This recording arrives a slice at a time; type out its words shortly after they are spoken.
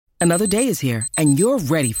Another day is here, and you're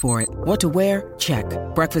ready for it. What to wear? Check.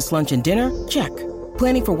 Breakfast, lunch, and dinner? Check.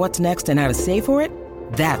 Planning for what's next and how to save for it?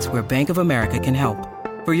 That's where Bank of America can help.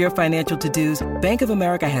 For your financial to-dos, Bank of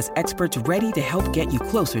America has experts ready to help get you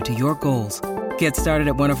closer to your goals. Get started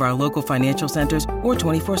at one of our local financial centers or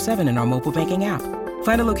 24/7 in our mobile banking app.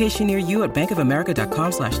 Find a location near you at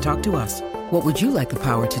bankofamerica.com/talktous. What would you like the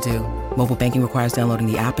power to do? Mobile banking requires downloading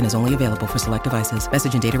the app and is only available for select devices.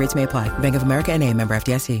 Message and data rates may apply. Bank of America N.A., member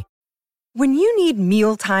FDIC. When you need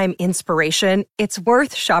mealtime inspiration, it's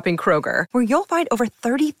worth shopping Kroger, where you'll find over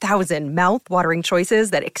 30,000 mouth-watering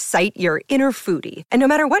choices that excite your inner foodie. And no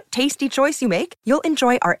matter what tasty choice you make, you'll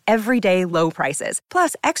enjoy our everyday low prices,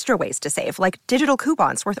 plus extra ways to save, like digital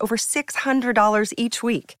coupons worth over $600 each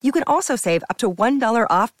week. You can also save up to $1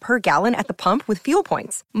 off per gallon at the pump with fuel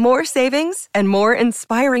points. More savings and more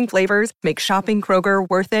inspiring flavors make shopping Kroger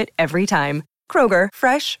worth it every time. Kroger,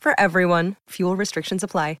 fresh for everyone. Fuel restrictions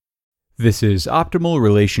apply. This is Optimal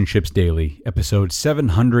Relationships Daily, episode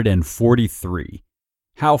 743,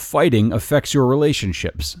 How Fighting Affects Your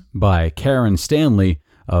Relationships, by Karen Stanley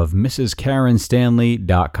of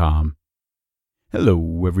MrsKarenStanley.com.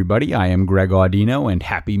 Hello, everybody. I am Greg Audino, and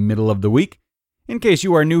happy middle of the week. In case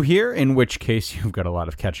you are new here, in which case you've got a lot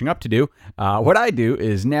of catching up to do, what I do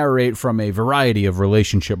is narrate from a variety of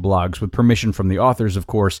relationship blogs, with permission from the authors, of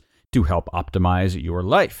course, to help optimize your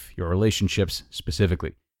life, your relationships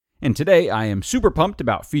specifically. And today, I am super pumped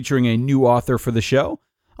about featuring a new author for the show.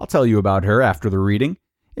 I'll tell you about her after the reading.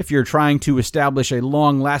 If you're trying to establish a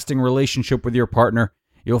long-lasting relationship with your partner,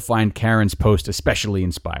 you'll find Karen's post especially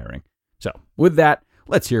inspiring. So, with that,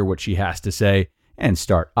 let's hear what she has to say and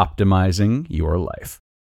start optimizing your life.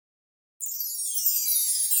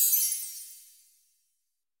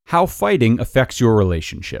 How Fighting Affects Your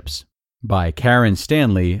Relationships, by Karen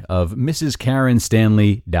Stanley of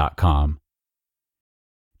MrsKarenStanley.com.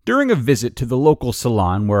 During a visit to the local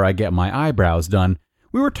salon where I get my eyebrows done,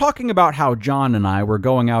 we were talking about how John and I were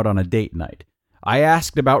going out on a date night. I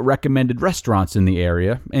asked about recommended restaurants in the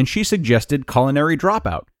area, and she suggested Culinary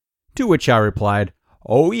Dropout, to which I replied,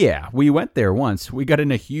 "Oh yeah, we went there once. We got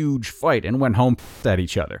in a huge fight and went home at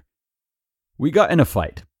each other." We got in a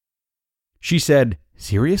fight. She said,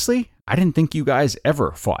 "Seriously? I didn't think you guys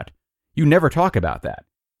ever fought. You never talk about that.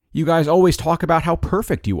 You guys always talk about how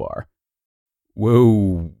perfect you are."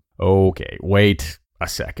 Whoa, okay, wait a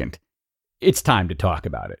second. It's time to talk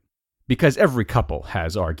about it. Because every couple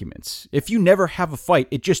has arguments. If you never have a fight,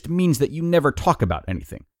 it just means that you never talk about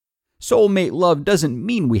anything. Soulmate love doesn't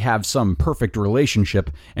mean we have some perfect relationship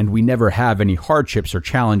and we never have any hardships or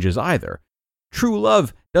challenges either. True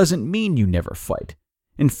love doesn't mean you never fight.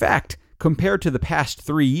 In fact, compared to the past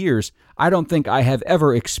 3 years, I don't think I have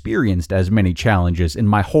ever experienced as many challenges in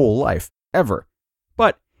my whole life, ever.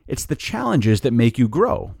 But it's the challenges that make you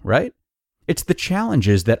grow, right? It's the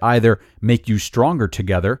challenges that either make you stronger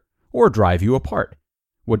together or drive you apart.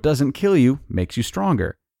 What doesn't kill you makes you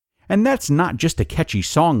stronger. And that's not just a catchy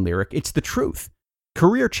song lyric, it's the truth.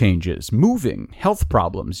 Career changes, moving, health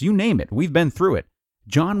problems, you name it, we've been through it.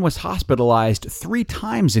 John was hospitalized 3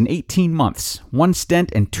 times in 18 months, 1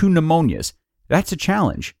 stent and 2 pneumonias. That's a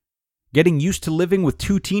challenge. Getting used to living with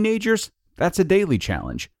 2 teenagers? That's a daily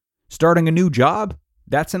challenge. Starting a new job?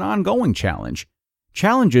 That's an ongoing challenge.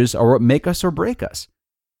 Challenges are what make us or break us.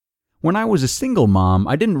 When I was a single mom,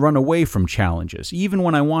 I didn't run away from challenges, even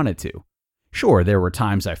when I wanted to. Sure, there were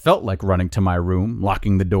times I felt like running to my room,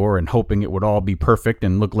 locking the door and hoping it would all be perfect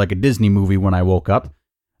and look like a Disney movie when I woke up.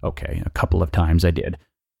 Okay, a couple of times I did.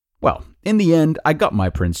 Well, in the end, I got my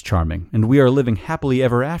Prince Charming, and we are living happily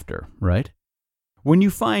ever after, right? When you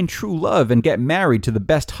find true love and get married to the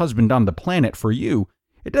best husband on the planet for you,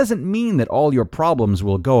 it doesn't mean that all your problems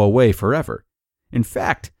will go away forever. In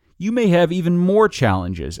fact, you may have even more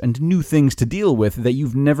challenges and new things to deal with that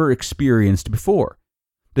you've never experienced before.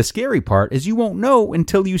 The scary part is you won't know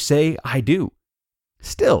until you say, "I do."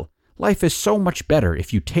 Still, life is so much better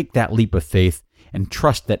if you take that leap of faith and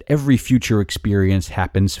trust that every future experience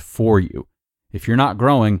happens for you. If you're not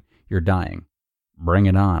growing, you're dying. Bring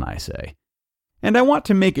it on, I say. And I want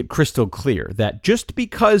to make it crystal clear that just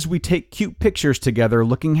because we take cute pictures together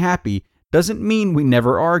looking happy doesn't mean we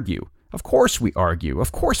never argue. Of course we argue.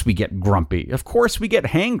 Of course we get grumpy. Of course we get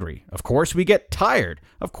hangry. Of course we get tired.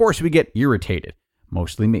 Of course we get irritated.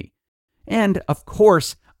 Mostly me. And, of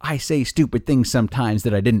course, I say stupid things sometimes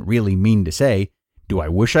that I didn't really mean to say. Do I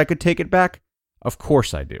wish I could take it back? Of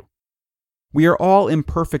course I do. We are all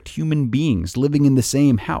imperfect human beings living in the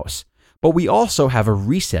same house, but we also have a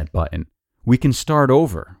reset button. We can start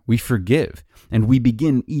over, we forgive, and we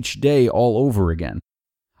begin each day all over again.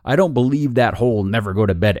 I don't believe that whole never go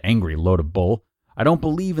to bed angry load of bull. I don't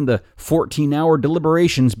believe in the 14-hour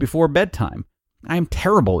deliberations before bedtime. I am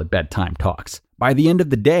terrible at bedtime talks. By the end of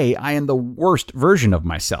the day, I am the worst version of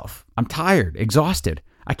myself. I'm tired, exhausted.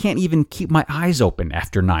 I can't even keep my eyes open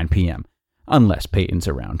after 9 p.m. Unless Peyton's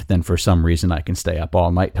around, then for some reason I can stay up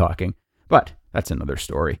all night talking. But that's another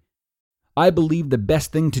story. I believe the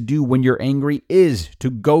best thing to do when you're angry is to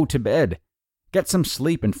go to bed. Get some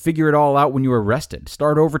sleep and figure it all out when you are rested.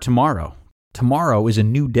 Start over tomorrow. Tomorrow is a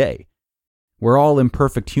new day. We're all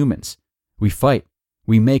imperfect humans. We fight.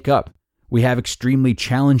 We make up. We have extremely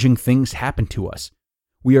challenging things happen to us.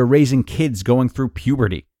 We are raising kids going through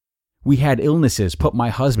puberty. We had illnesses put my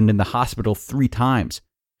husband in the hospital 3 times.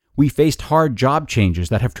 We faced hard job changes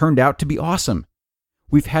that have turned out to be awesome.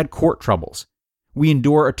 We've had court troubles. We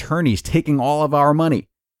endure attorneys taking all of our money.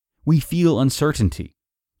 We feel uncertainty.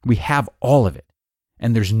 We have all of it.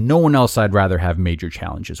 And there's no one else I'd rather have major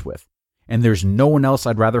challenges with. And there's no one else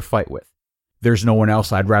I'd rather fight with. There's no one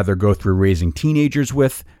else I'd rather go through raising teenagers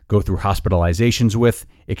with, go through hospitalizations with,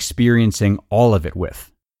 experiencing all of it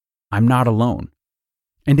with. I'm not alone.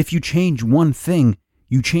 And if you change one thing,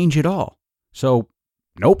 you change it all. So,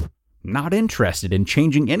 nope, not interested in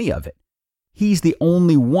changing any of it. He's the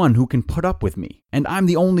only one who can put up with me, and I'm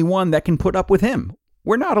the only one that can put up with him.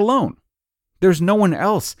 We're not alone. There's no one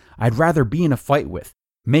else I'd rather be in a fight with,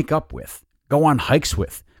 make up with, go on hikes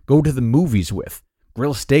with, go to the movies with,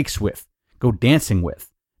 grill steaks with, go dancing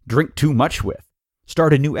with, drink too much with,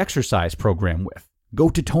 start a new exercise program with, go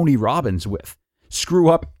to Tony Robbins with, screw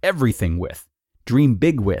up everything with, dream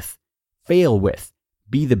big with, fail with,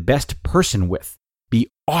 be the best person with,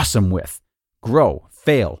 be awesome with, grow,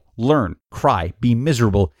 fail, learn, cry, be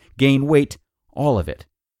miserable, gain weight, all of it.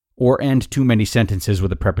 Or end too many sentences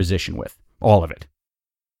with a preposition with, all of it.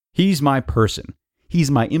 He's my person. He's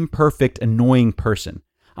my imperfect, annoying person.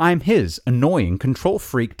 I'm his annoying, control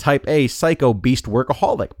freak, type A, psycho, beast,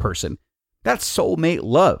 workaholic person. That's soulmate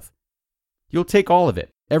love. You'll take all of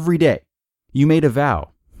it, every day. You made a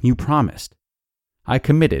vow. You promised. I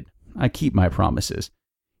committed. I keep my promises.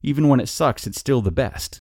 Even when it sucks, it's still the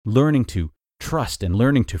best. Learning to trust and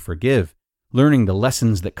learning to forgive, learning the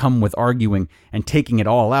lessons that come with arguing and taking it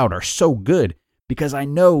all out are so good because I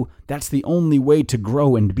know that's the only way to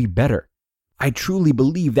grow and be better. I truly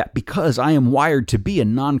believe that because I am wired to be a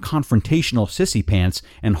non-confrontational sissy pants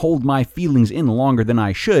and hold my feelings in longer than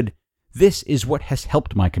I should, this is what has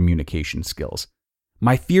helped my communication skills.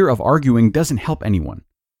 My fear of arguing doesn't help anyone.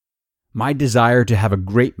 My desire to have a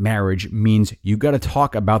great marriage means you gotta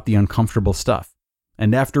talk about the uncomfortable stuff.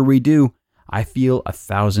 And after we do, I feel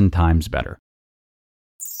 1,000 times better.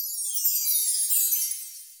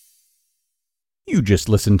 You just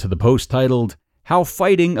listened to the post titled, How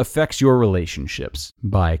Fighting Affects Your Relationships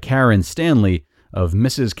by Karen Stanley of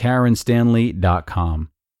MrsKarenStanley.com.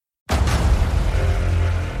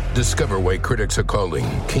 Discover why critics are calling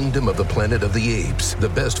Kingdom of the Planet of the Apes the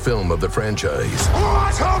best film of the franchise.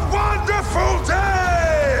 What a wonderful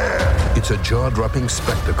day! It's a jaw-dropping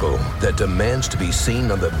spectacle that demands to be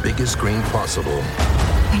seen on the biggest screen possible.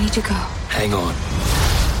 We need to go. Hang on.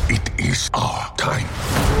 It is our time.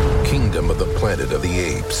 Kingdom of the Planet of the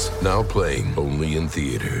Apes. Now playing only in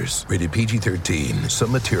theaters. Rated PG-13.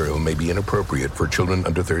 Some material may be inappropriate for children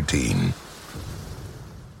under 13.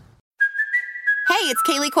 Hey, it's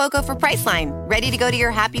Kaylee Cuoco for Priceline. Ready to go to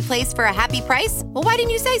your happy place for a happy price? Well, why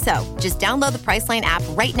didn't you say so? Just download the Priceline app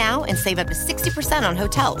right now and save up to 60% on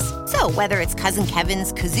hotels. So whether it's Cousin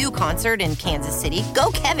Kevin's Kazoo Concert in Kansas City,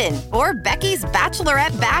 go Kevin, or Becky's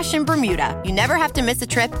Bachelorette Bash in Bermuda, you never have to miss a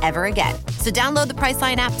trip ever again. So download the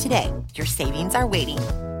Priceline app today. Your savings are waiting.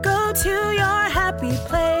 Go to your happy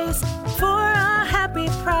place for a happy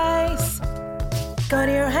price. Go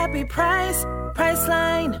to your happy price,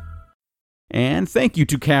 Priceline. And thank you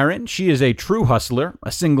to Karen. She is a true hustler,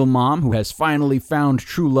 a single mom who has finally found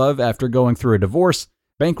true love after going through a divorce,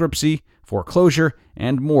 bankruptcy, foreclosure,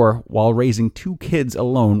 and more while raising 2 kids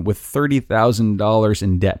alone with $30,000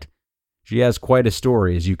 in debt. She has quite a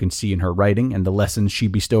story, as you can see in her writing and the lessons she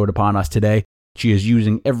bestowed upon us today. She is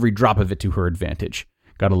using every drop of it to her advantage.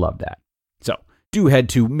 Gotta love that. So, do head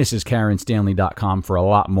to MrsKarenStanley.com for a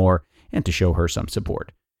lot more and to show her some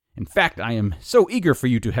support. In fact, I am so eager for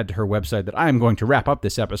you to head to her website that I am going to wrap up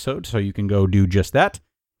this episode so you can go do just that.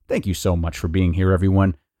 Thank you so much for being here,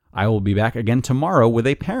 everyone. I will be back again tomorrow with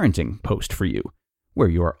a parenting post for you, where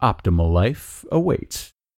your optimal life awaits.